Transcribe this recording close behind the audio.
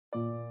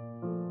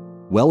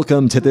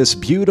Welcome to this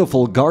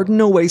beautiful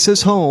garden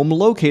oasis home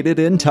located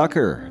in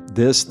Tucker.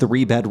 This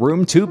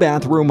 3-bedroom,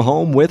 2-bathroom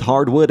home with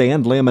hardwood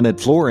and laminate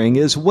flooring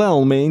is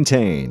well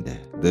maintained.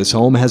 This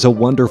home has a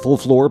wonderful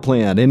floor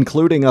plan,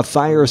 including a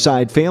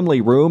fireside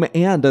family room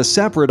and a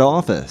separate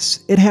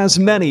office. It has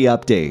many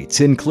updates,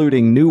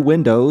 including new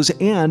windows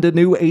and a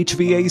new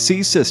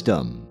HVAC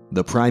system.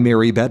 The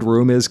primary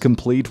bedroom is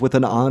complete with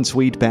an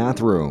ensuite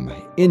bathroom.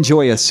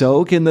 Enjoy a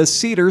soak in the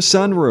cedar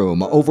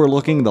sunroom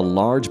overlooking the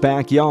large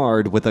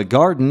backyard with a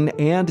garden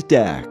and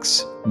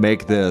decks.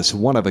 Make this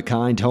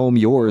one-of-a-kind home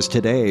yours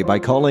today by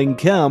calling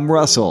Kim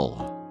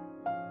Russell.